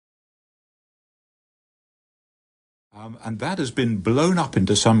And that has been blown up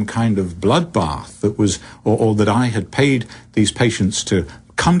into some kind of bloodbath that was, or that I had paid these patients to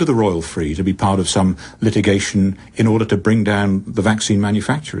come to the Royal Free to be part of some litigation in order to bring down the vaccine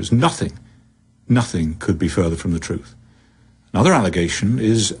manufacturers. Nothing could be further from the truth. Another allegation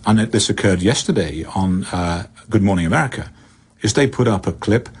is, and this occurred yesterday on Good Morning America, is they put up a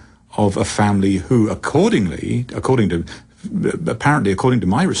clip of a family who, apparently according to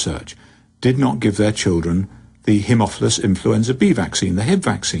my research, did not give their children the Haemophilus influenza B vaccine, the Hib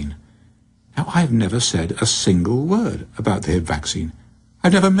vaccine. Now, I've never said a single word about the Hib vaccine.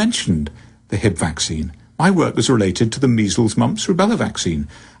 I've never mentioned the Hib vaccine. My work was related to the measles, mumps, rubella vaccine.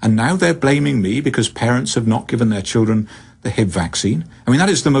 And now they're blaming me because parents have not given their children the Hib vaccine. I mean, that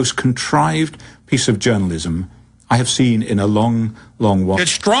is the most contrived piece of journalism I have seen in a long, long while.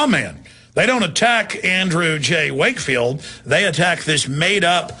 It's straw man. They don't attack Andrew J. Wakefield. They attack this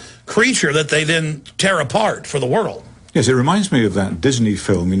made-up creature that they then tear apart for the world. Yes, it reminds me of that Disney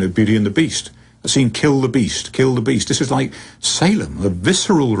film, Beauty and the Beast. The scene, kill the beast, kill the beast. This is like Salem, the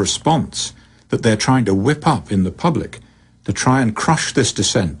visceral response that they're trying to whip up in the public to try and crush this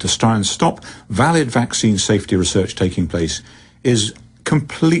dissent, to try and stop valid vaccine safety research taking place, is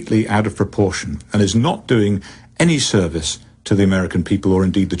completely out of proportion and is not doing any service to the American people or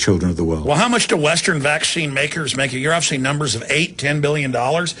indeed the children of the world. Well, how much do Western vaccine makers make a year? I've seen numbers of $8–10 billion.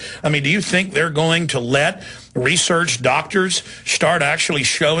 I mean, do you think they're going to let research doctors start actually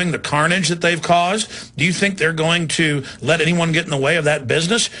showing the carnage that they've caused? Do you think they're going to let anyone get in the way of that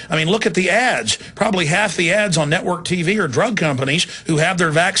business? I mean, look at the ads. Probably half the ads on network TV are drug companies who have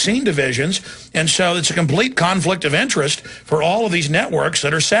their vaccine divisions. And so it's a complete conflict of interest for all of these networks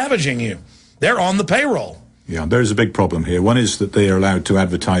that are savaging you. They're on the payroll. Yeah, there's a big problem here. One is that they are allowed to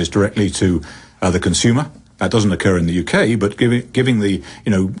advertise directly to the consumer. That doesn't occur in the UK, but giving the,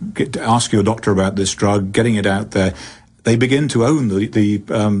 ask your doctor about this drug, getting it out there, they begin to own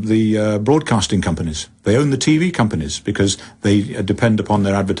the broadcasting companies. They own the TV companies because they depend upon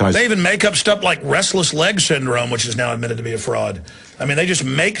their advertising. They even make up stuff like restless leg syndrome, which is now admitted to be a fraud. I mean, they just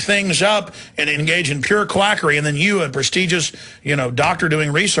make things up and engage in pure quackery, and then you, a prestigious, doctor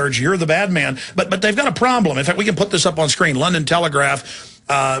doing research, you're the bad man. But they've got a problem. In fact, we can put this up on screen. London Telegraph,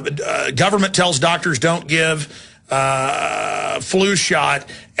 government tells doctors don't give flu shot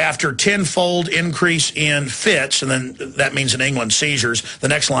after tenfold increase in fits, and then that means in England seizures. The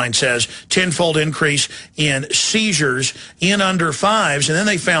next line says tenfold increase in seizures in under fives, and then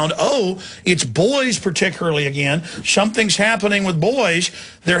they found, oh, it's boys particularly again. Something's happening with boys.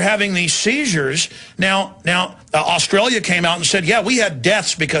 They're having these seizures. Now, Australia came out and said, yeah, we had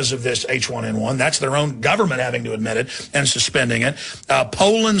deaths because of this H1N1. That's their own government having to admit it and suspending it.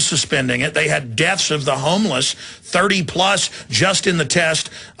 Poland suspending it. They had deaths of the homeless, 30 plus just in the test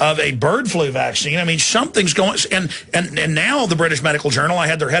of a bird flu vaccine. I mean, something's going, and now the British Medical Journal, I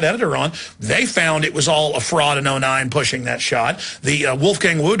had their head editor on, they found it was all a fraud in 09 pushing that shot. The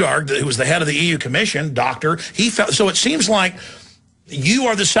Wolfgang Wodarg, who was the head of the EU Commission, doctor, he felt, so it seems like you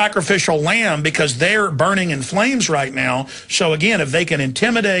are the sacrificial lamb because they're burning in flames right now. So again, if they can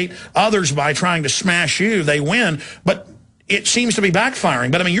intimidate others by trying to smash you, they win. But it seems to be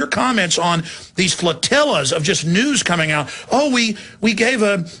backfiring. But I mean, your comments on these flotillas of just news coming out. Oh, we gave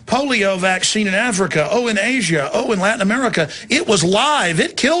a polio vaccine in Africa. Oh, in Asia. Oh, in Latin America. It was live.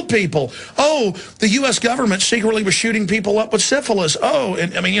 It killed people. Oh, the U.S. government secretly was shooting people up with syphilis. Oh,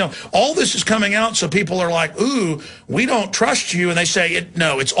 and I mean, all this is coming out. So people are like, ooh, we don't trust you. And they say,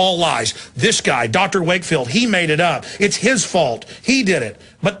 no, it's all lies. This guy, Dr. Wakefield, he made it up. It's his fault. He did it.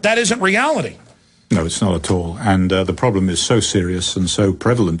 But that isn't reality. No, it's not at all. And the problem is so serious and so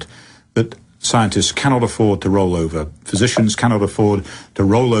prevalent that scientists cannot afford to roll over. Physicians cannot afford to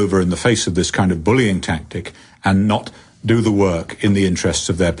roll over in the face of this kind of bullying tactic and not do the work in the interests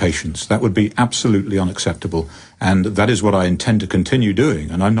of their patients. That would be absolutely unacceptable. And that is what I intend to continue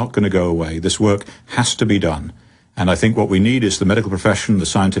doing. And I'm not going to go away. This work has to be done. And I think what we need is the medical profession, the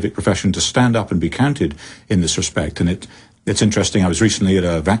scientific profession, to stand up and be counted in this respect. And it's interesting, I was recently at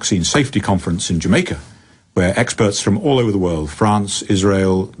a vaccine safety conference in Jamaica, where experts from all over the world, France,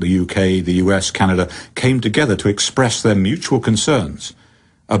 Israel, the UK, the US, Canada, came together to express their mutual concerns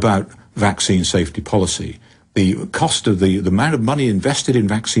about vaccine safety policy. The cost of the amount of money invested in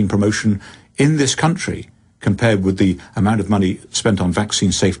vaccine promotion in this country compared with the amount of money spent on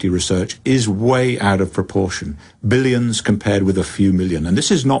vaccine safety research is way out of proportion. Billions compared with a few million. And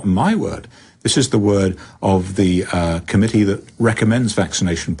this is not my word. This is the word of the committee that recommends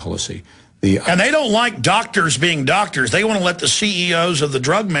vaccination policy. And they don't like doctors being doctors. They want to let the CEOs of the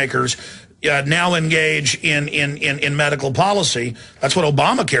drug makers now engage in medical policy. That's what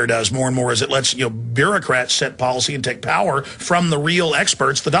Obamacare does more and more, is it lets bureaucrats set policy and take power from the real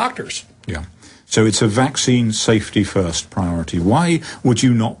experts, the doctors. Yeah. So it's a vaccine safety first priority. Why would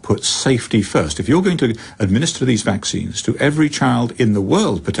you not put safety first? If you're going to administer these vaccines to every child in the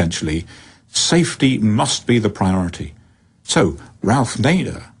world, potentially, safety must be the priority. So Ralph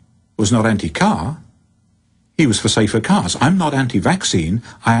Nader was not anti-car. He was for safer cars. I'm not anti-vaccine.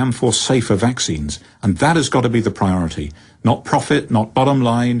 I am for safer vaccines. And that has got to be the priority. Not profit, not bottom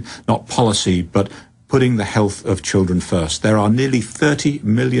line, not policy, but putting the health of children first. There are nearly 30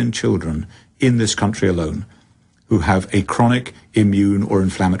 million children in this country alone who have a chronic immune or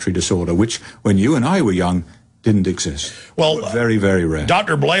inflammatory disorder, which when you and I were young didn't exist. Well, very, very rare.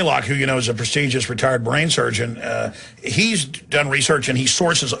 Dr. Blaylock, who is a prestigious retired brain surgeon, he's done research and he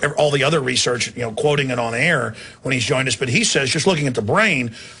sources all the other research, quoting it on air when he's joined us. But he says, just looking at the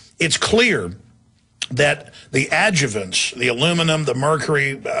brain, it's clear that the adjuvants, the aluminum, the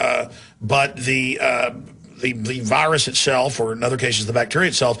mercury, but the virus itself, or in other cases the bacteria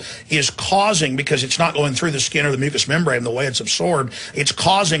itself, is causing, because it's not going through the skin or the mucous membrane the way it's absorbed, it's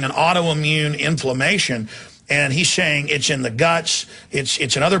causing an autoimmune inflammation. And he's saying it's in the guts,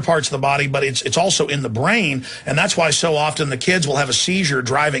 it's in other parts of the body, but it's also in the brain. And that's why so often the kids will have a seizure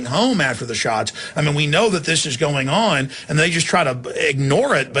driving home after the shots. I mean, we know that this is going on, and they just try to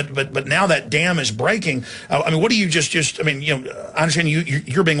ignore it. But now that dam is breaking. I mean, what do you I mean, I understand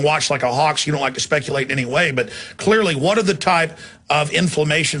you're being watched like a hawk, so you don't like to speculate in any way. But clearly, what are the type of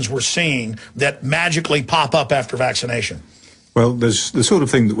inflammations we're seeing that magically pop up after vaccination? Well, there's the sort of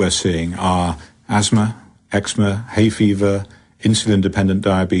thing that we're seeing are asthma, eczema, hay fever, insulin-dependent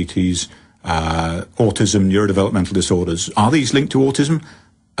diabetes, autism, neurodevelopmental disorders. Are these linked to autism?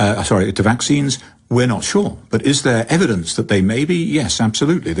 To vaccines? We're not sure. But is there evidence that they may be? Yes,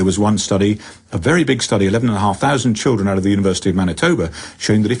 absolutely. There was one study, a very big study, 11,500 children out of the University of Manitoba,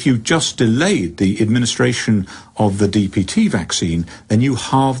 showing that if you just delayed the administration of the DPT vaccine, then you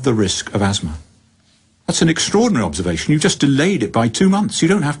halve the risk of asthma. That's an extraordinary observation. You've just delayed it by 2 months. You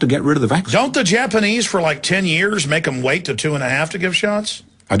don't have to get rid of the vaccine. Don't the Japanese, for like 10 years, make them wait to 2.5 to give shots?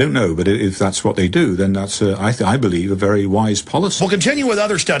 I don't know, but if that's what they do, then that's, I believe, a very wise policy. We'll continue with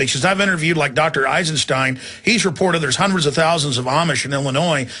other studies, because I've interviewed like Dr. Eisenstein. He's reported there's hundreds of thousands of Amish in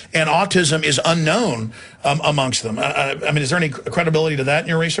Illinois, and autism is unknown amongst them. I mean, is there any credibility to that in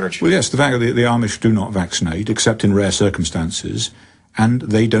your research? Well, yes, the fact that the Amish do not vaccinate, except in rare circumstances, and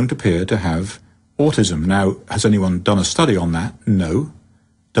they don't appear to have autism. Now, has anyone done a study on that? No.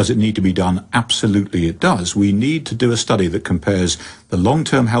 Does it need to be done? Absolutely it does. We need to do a study that compares the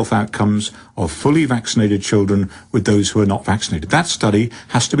long-term health outcomes of fully vaccinated children with those who are not vaccinated. That study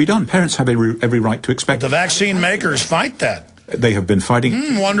has to be done. Parents have every right to expect. But the vaccine makers fight that. They have been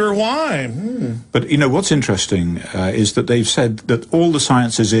fighting. Wonder why. But, what's interesting is that they've said that all the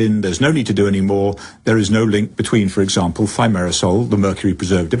science is in, there's no need to do any more. There is no link between, for example, thimerosal, the mercury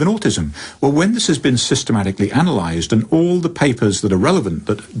preservative, and autism. Well, when this has been systematically analyzed and all the papers that are relevant,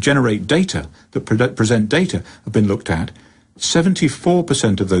 that generate data, that present data, have been looked at,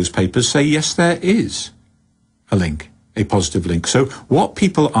 74% of those papers say, yes, there is a link, a positive link. So what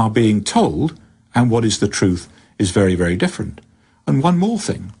people are being told and what is the truth is very, very different. And one more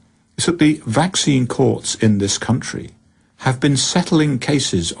thing is that the vaccine courts in this country have been settling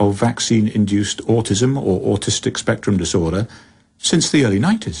cases of vaccine-induced autism or autistic spectrum disorder since the early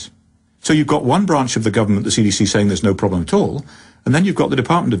 90s. So you've got one branch of the government, the CDC, saying there's no problem at all, and then you've got the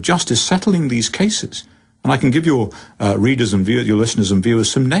Department of Justice settling these cases. And I can give your readers and viewers, your listeners and viewers,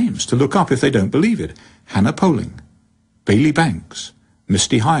 some names to look up if they don't believe it. Hannah Poling, Bailey Banks,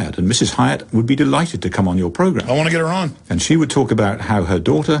 Misty Hyatt, and Mrs. Hyatt would be delighted to come on your program. I want to get her on. And she would talk about how her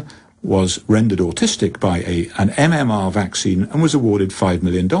daughter was rendered autistic by an MMR vaccine and was awarded $5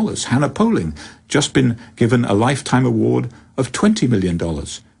 million. Hannah Poling just been given a lifetime award of $20 million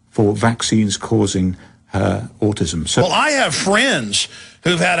for vaccines causing her autism. So, well, I have friends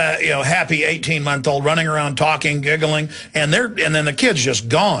who've had a happy 18-month-old running around talking, giggling, and then the kid's just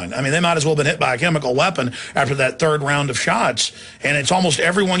gone. I mean, they might as well have been hit by a chemical weapon after that third round of shots. And it's almost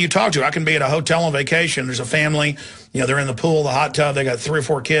everyone you talk to. I can be at a hotel on vacation. There's a family, they're in the pool, the hot tub. They got 3 or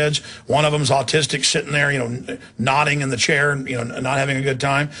 4 kids. One of them's autistic, sitting there, nodding in the chair, not having a good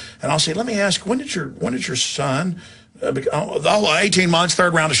time. And I'll say, let me ask, when did your son? 18 months,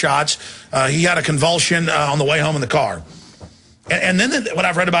 third round of shots. He had a convulsion on the way home in the car. And then what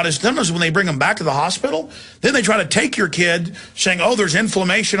I've read about is sometimes when they bring them back to the hospital, then they try to take your kid saying, oh, there's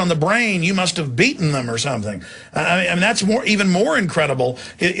inflammation on the brain. You must have beaten them or something. I mean, that's even more incredible.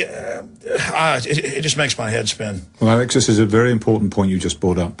 It just makes my head spin. Well, Alex, this is a very important point you just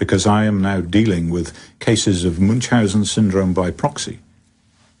brought up, because I am now dealing with cases of Munchausen syndrome by proxy,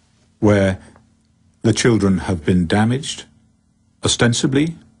 where the children have been damaged,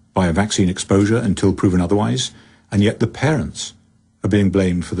 ostensibly by a vaccine exposure until proven otherwise, and yet the parents are being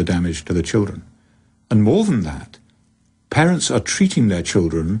blamed for the damage to the children. And more than that, parents are treating their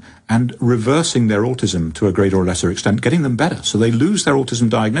children and reversing their autism to a greater or lesser extent, getting them better. So they lose their autism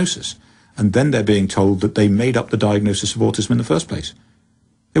diagnosis, and then they're being told that they made up the diagnosis of autism in the first place.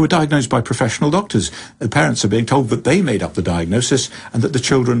 They were diagnosed by professional doctors. The parents are being told that they made up the diagnosis and that the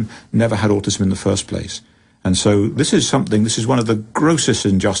children never had autism in the first place. And so this is one of the grossest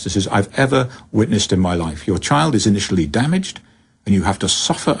injustices I've ever witnessed in my life. Your child is initially damaged, and you have to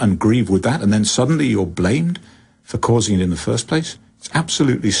suffer and grieve with that, and then suddenly you're blamed for causing it in the first place. It's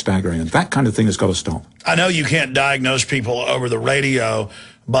absolutely staggering, and that kind of thing has got to stop. I know you can't diagnose people over the radio,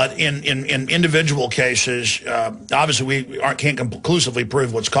 but in individual cases, obviously we can't conclusively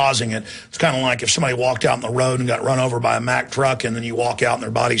prove what's causing it. It's kind of like if somebody walked out on the road and got run over by a Mack truck, and then you walk out and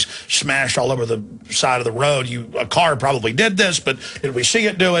their body's smashed all over the side of the road. A car probably did this, but did we see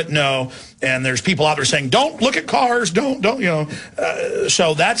it do it? No. And there's people out there saying, don't look at cars, don't, you know.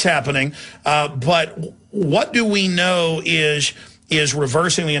 So that's happening. But what do we know is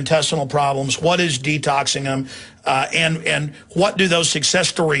reversing the intestinal problems? What is detoxing them? And what do those success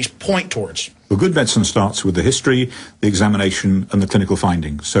stories point towards? Well, good medicine starts with the history, the examination, and the clinical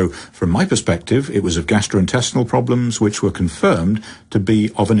findings. So from my perspective, it was of gastrointestinal problems which were confirmed to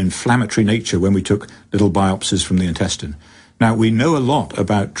be of an inflammatory nature when we took little biopsies from the intestine. Now, we know a lot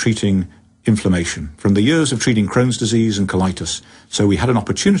about treating inflammation from the years of treating Crohn's disease and colitis. So we had an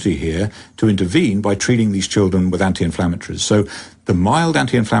opportunity here to intervene by treating these children with anti-inflammatories. So the mild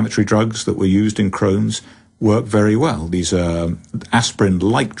anti-inflammatory drugs that were used in Crohn's work very well. These are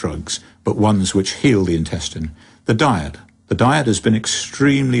aspirin-like drugs, but ones which heal the intestine. The diet has been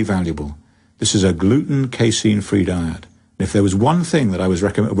extremely valuable. This is a gluten, casein-free diet. And if there was one thing that I would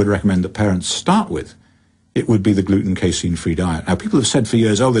recommend that parents start with, it would be the gluten, casein-free diet. Now, people have said for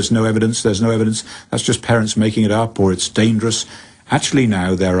years, oh, there's no evidence, that's just parents making it up, or it's dangerous. Actually,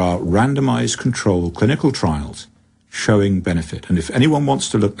 now there are randomized controlled clinical trials showing benefit. And if anyone wants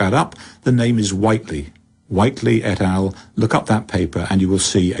to look that up, the name is Whiteley et al. Look up that paper and you will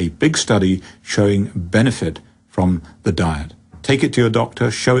see a big study showing benefit from the diet. Take it to your doctor,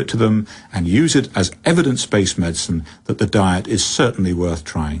 show it to them, and use it as evidence-based medicine that the diet is certainly worth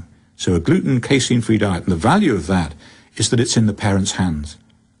trying. So a gluten, casein-free diet, and the value of that is that it's in the parents' hands.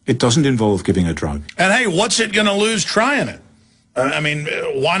 It doesn't involve giving a drug. And hey, what's it going to lose trying it? I mean,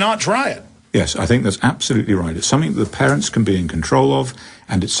 why not try it? Yes, I think that's absolutely right. It's something that the parents can be in control of,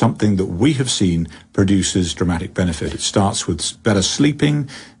 and it's something that we have seen produces dramatic benefit. It starts with better sleeping,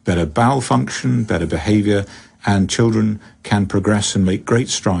 better bowel function, better behavior, and children can progress and make great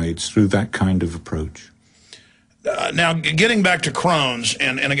strides through that kind of approach. Now, getting back to Crohn's,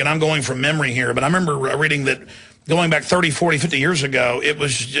 and again, I'm going from memory here, but I remember reading that going back 30, 40, 50 years ago, it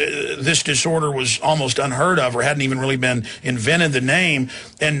was this disorder was almost unheard of or hadn't even really been invented, the name.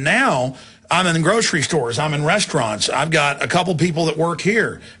 And now I'm in grocery stores, I'm in restaurants. I've got a couple people that work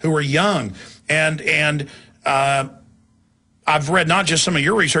here who are young. And I've read not just some of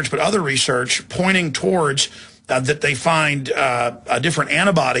your research, but other research pointing towards that they find different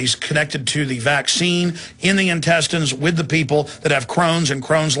antibodies connected to the vaccine in the intestines with the people that have Crohn's and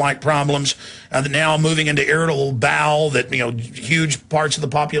Crohn's-like problems. That now moving into irritable bowel, that huge parts of the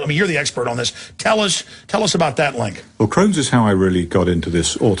population. I mean, you're the expert on this. Tell us about that link. Well, Crohn's is how I really got into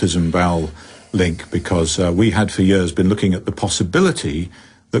this autism bowel link, because we had for years been looking at the possibility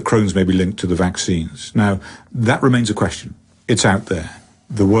that Crohn's may be linked to the vaccines. Now, that remains a question. It's out there.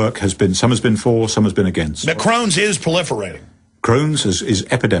 The work has been, some has been for, some has been against. But Crohn's is proliferating. Crohn's is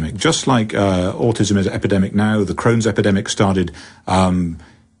epidemic. Just like autism is epidemic now, the Crohn's epidemic started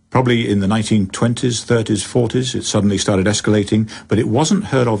probably in the 1920s, 30s, 40s. It suddenly started escalating, but it wasn't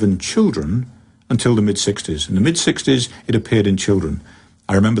heard of in children until the mid-60s. In the mid-60s, it appeared in children.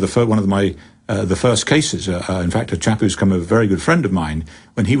 I remember one of the first cases, in fact, a chap who's become a very good friend of mine,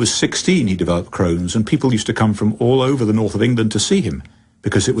 when he was 16, he developed Crohn's, and people used to come from all over the north of England to see him,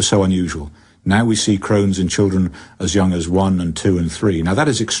 because it was so unusual. Now we see Crohn's in children as young as 1 and 2 and 3. Now that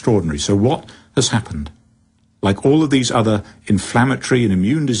is extraordinary. So what has happened? Like all of these other inflammatory and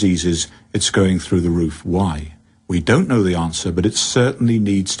immune diseases, it's going through the roof. Why? We don't know the answer, but it certainly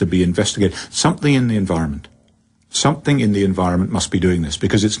needs to be investigated. Something in the environment, Something in the environment must be doing this,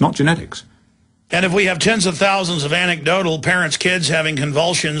 because it's not genetics. And if we have tens of thousands of anecdotal parents, kids having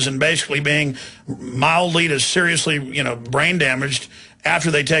convulsions and basically being mildly to seriously, brain damaged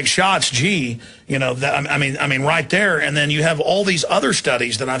after they take shots, gee, I mean, right there. And then you have all these other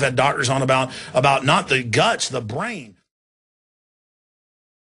studies that I've had doctors on about not the guts, the brain.